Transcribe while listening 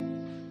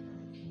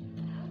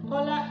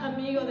Hola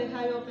amigos de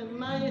Hive Open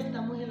Mic,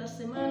 estamos en la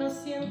semana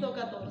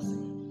 114.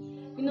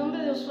 Mi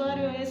nombre de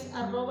usuario es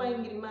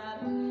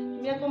 @ingrimar.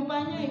 Me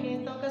acompaña en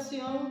esta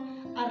ocasión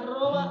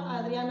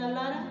 @Adriana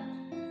Lara.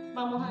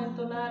 Vamos a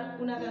entonar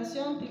una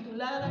canción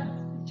titulada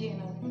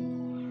Lléname.